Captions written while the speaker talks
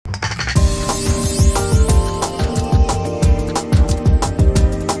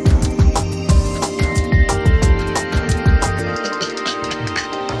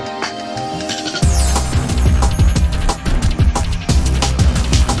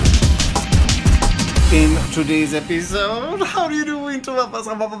In today's episode, how are you doing to us?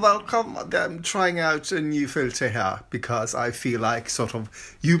 Welcome. I'm trying out a new filter here because I feel like sort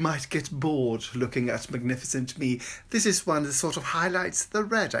of you might get bored looking at magnificent me. This is one that sort of highlights the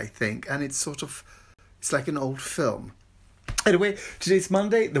red, I think, and it's like an old film. Anyway, today's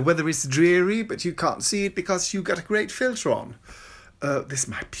Monday. The weather is dreary, but you can't see it because you got a great filter on. This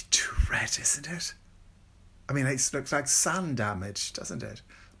might be too red, isn't it? I mean, it looks like sun damage, doesn't it?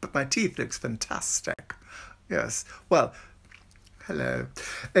 But my teeth looks fantastic. Yes. Well, hello.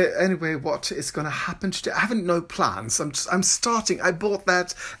 Anyway, what is going to happen today? I haven't no plans. I'm starting. I bought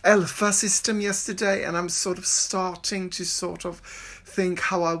that ELFA system yesterday, and I'm sort of starting to sort of think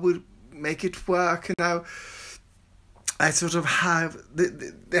how I would make it work. And now I sort of have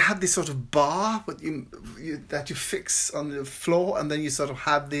they have this sort of bar that you fix on the floor, and then you sort of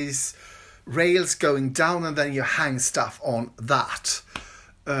have these rails going down, and then you hang stuff on that.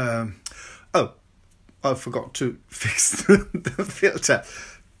 I forgot to fix the filter.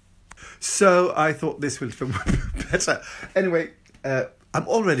 So I thought this will be better. Anyway, I'm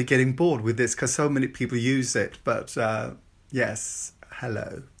already getting bored with this because so many people use it. But yes,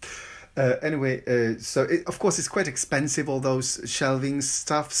 hello. Anyway, so of course it's quite expensive, all those shelving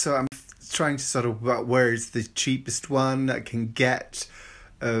stuff. So I'm trying to sort of where is the cheapest one I can get.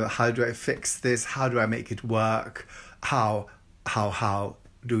 How do I fix this? How do I make it work? How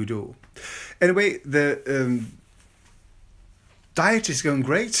do. Anyway, the diet is going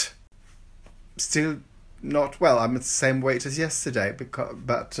great. Still not well. I'm at the same weight as yesterday,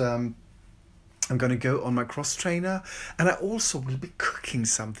 but I'm going to go on my cross trainer, and I also will be cooking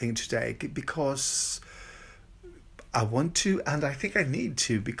something today because I want to, and I think I need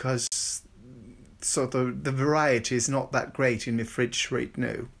to, because sort of the variety is not that great in the fridge right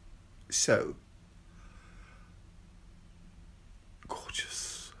now. So gorgeous.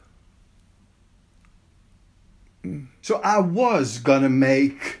 So I was gonna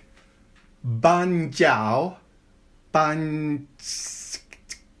make Bánhxèo,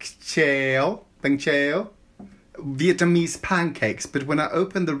 Vietnamese pancakes, but when I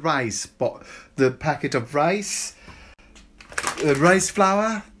opened the packet of rice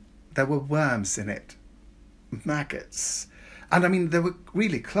flour, there were worms in it, maggots, and I mean they were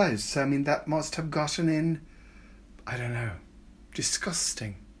really close. So I mean that must have gotten in, I don't know,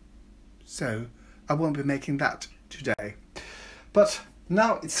 disgusting. So I won't be making that today. But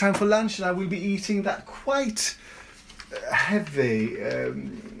now it's time for lunch, and I will be eating that quite heavy,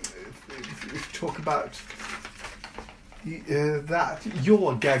 if we talk about that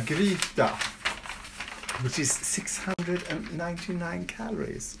yoga-gryta, which is 699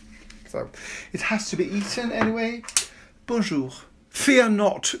 calories. So it has to be eaten anyway. Bonjour. Fear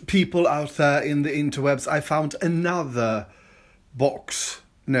not, people out there in the interwebs. I found another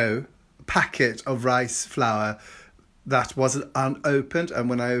packet of rice flour that wasn't unopened, and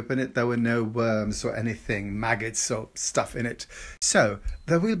when I opened it there were no worms or anything, maggots or stuff in it. So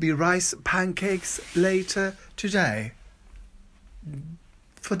there will be rice pancakes later today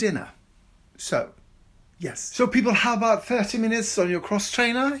for dinner. So yes. So people, how about 30 minutes on your cross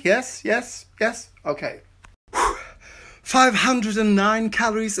trainer? Yes. Okay. 509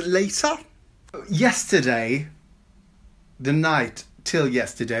 calories later. Yesterday, the night till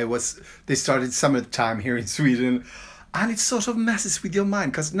yesterday they started summertime here in Sweden, and it sort of messes with your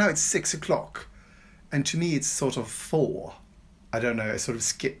mind because now it's 6 o'clock, and to me it's sort of 4. I don't know, I sort of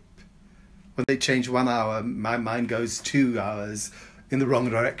skip. When they change 1 hour, my mind goes 2 hours in the wrong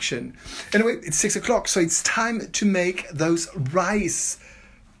direction. Anyway, it's 6 o'clock, so it's time to make those rice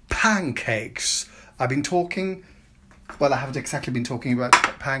pancakes. I haven't exactly been talking about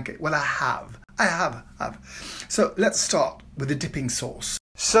pancake. Well, I have. So let's start with the dipping sauce.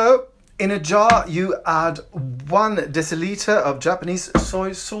 So in a jar you add 1 deciliter of Japanese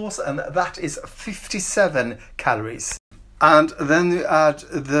soy sauce, and that is 57 calories. And then you add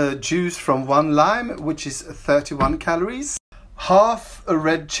the juice from 1 lime, which is 31 calories. Half a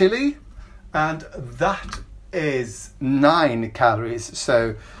red chili, and that is 9 calories,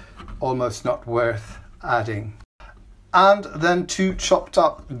 so almost not worth adding. And then 2 chopped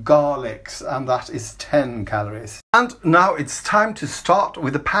up garlics, and that is 10 calories. And now it's time to start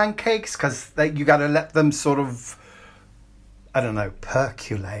with the pancakes, because you gotta let them sort of, I don't know,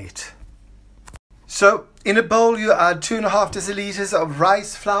 percolate. So in a bowl you add 2.5 deciliters of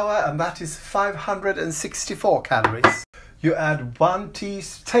rice flour, and that is 564 calories. You add 1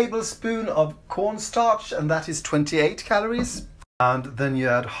 tablespoon of cornstarch, and that is 28 calories. And then you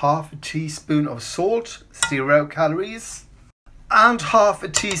add half a teaspoon of salt, 0 calories. And half a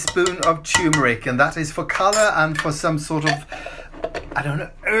teaspoon of turmeric, and that is for color and for some sort of I don't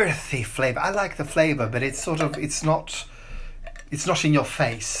know, earthy flavor. I like the flavor, but it's sort of, it's not in your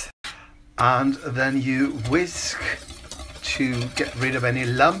face. And then you whisk to get rid of any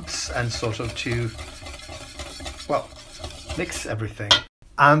lumps and sort of to, well, mix everything.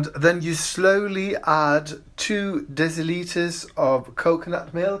 And then you slowly add 2 deciliters of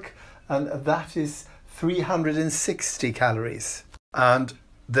coconut milk, and that is 360 calories. And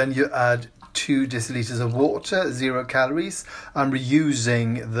then you add 2 deciliters of water, 0 calories. I'm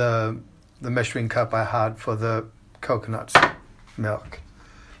reusing the measuring cup I had for the coconut milk.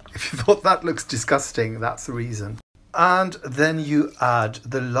 If you thought that looks disgusting, that's the reason. And then you add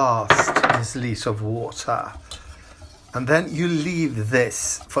the last deciliter of water. And then you leave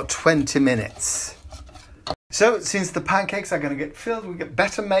this for 20 minutes. So since the pancakes are going to get filled, we get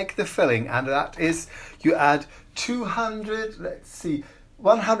better make the filling. And that is, you add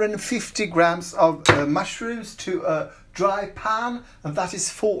 150 grams of mushrooms to a dry pan, and that is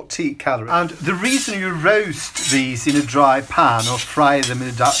 40 calories. And the reason you roast these in a dry pan or fry them in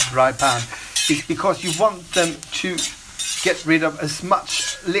a dry pan is because you want them to get rid of as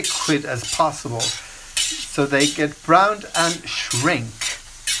much liquid as possible, so they get browned and shrink.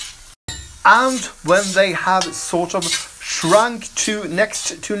 And when they have sort of shrunk to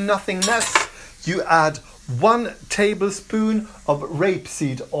next to nothingness, you add 1 tablespoon of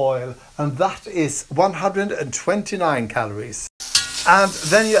rapeseed oil, and that is 129 calories. And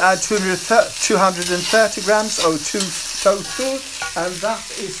then you add 230 grams of tofu, and that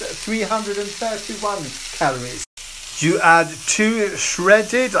is 331 calories. You add 2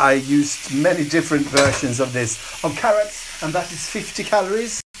 shredded, I used many different versions of this, of carrots, and that is 50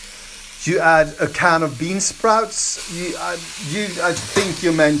 calories. You add a can of bean sprouts. I think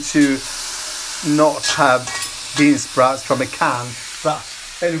you're meant to not have bean sprouts from a can, but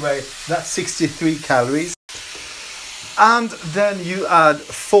anyway, that's 63 calories. And then you add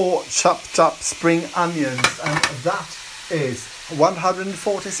 4 chopped up spring onions, and that is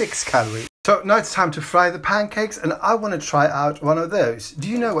 146 calories. So now it's time to fry the pancakes, and I want to try out one of those. Do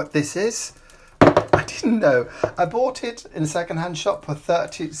you know what this is? I didn't know. I bought it in a second-hand shop for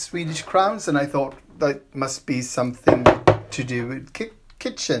 30 Swedish crowns, and I thought that must be something to do with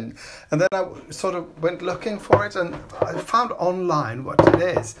kitchen. And then I sort of went looking for it, and I found online what it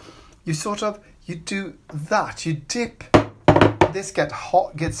is. You do that. You dip, this gets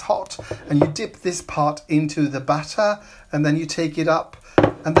hot, and you dip this part into the batter, and then you take it up,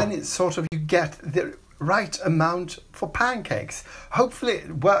 and then it's sort of, you get the right amount for pancakes. Hopefully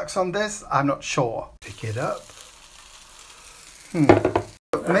it works on this. I'm not sure. Pick it up.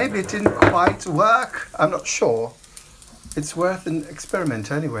 Maybe it didn't quite work. I'm not sure. It's worth an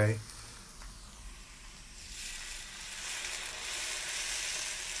experiment anyway.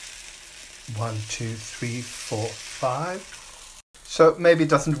 One, two, three, four, 5. So maybe it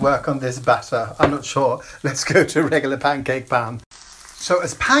doesn't work on this batter. I'm not sure. Let's go to a regular pancake pan. So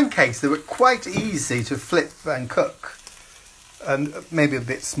as pancakes, they were quite easy to flip and cook. And maybe a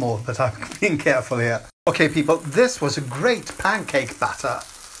bit small, but I'm being careful here. Okay, people, this was a great pancake batter.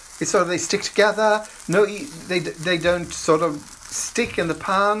 It's sort of, they stick together. No, they don't sort of stick in the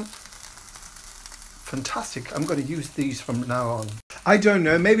pan. Fantastic. I'm going to use these from now on. I don't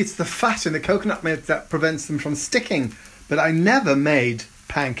know. Maybe it's the fat in the coconut milk that prevents them from sticking. But I never made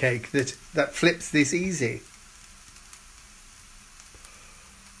pancake that flips this easy.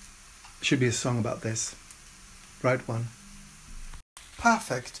 Should be a song about this. Write one.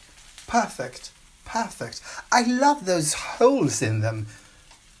 Perfect. Perfect. Perfect. I love those holes in them.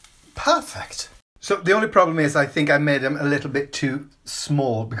 Perfect. So the only problem is I think I made them a little bit too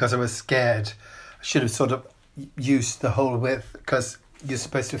small because I was scared. I should have sort of used the whole width, because you're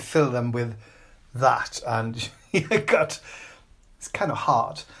supposed to fill them with that, and it's kind of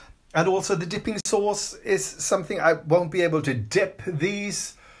hard. And also the dipping sauce is something I won't be able to dip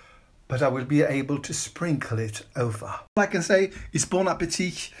these, but I will be able to sprinkle it over. All I can say is bon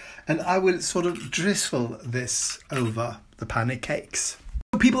appetit, and I will sort of drizzle this over the pancakes.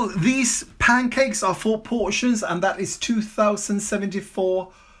 People, these pancakes are 4 portions, and that is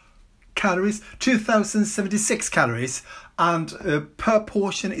 2,074 calories, 2,076 calories, and per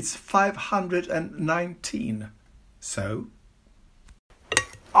portion it's 519. So,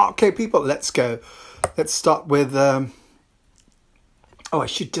 okay, people, let's go. Let's start with. I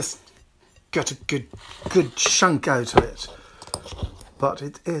should just get a good chunk out of it, but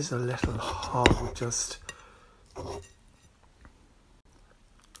it is a little hard. Just.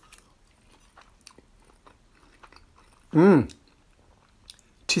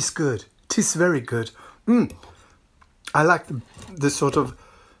 Tis good. Tis very good. I like the sort of,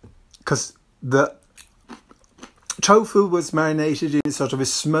 because the tofu was marinated in sort of a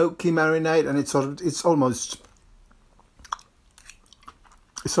smoky marinade, and it's almost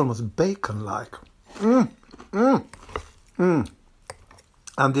bacon-like.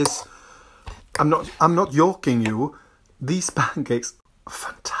 And this, I'm not joking you. These pancakes are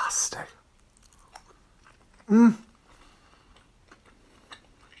fantastic.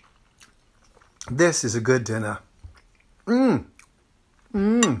 This is a good dinner.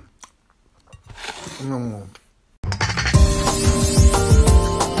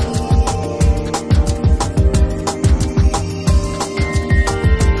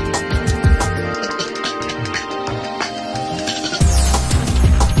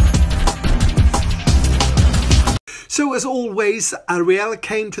 So as always, Ariel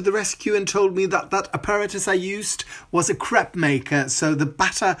came to the rescue and told me that that apparatus I used was a crepe maker, so the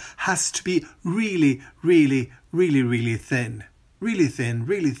batter has to be really, really, really, really thin. Really thin,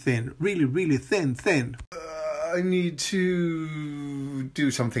 really thin, really, really thin, thin. I need to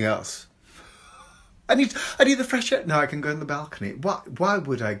do something else. I need the fresh air. No, I can go in the balcony. Why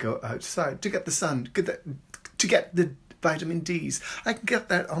would I go outside? To get the sun, to get the vitamin D's. I can get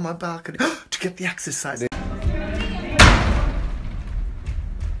that on my balcony. To get the exercise.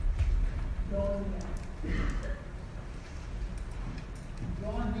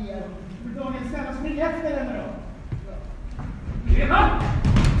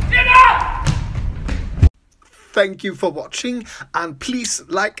 Thank you for watching, and please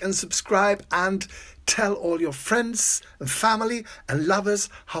like and subscribe and tell all your friends and family and lovers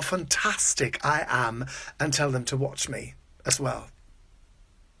how fantastic I am, and tell them to watch me as well.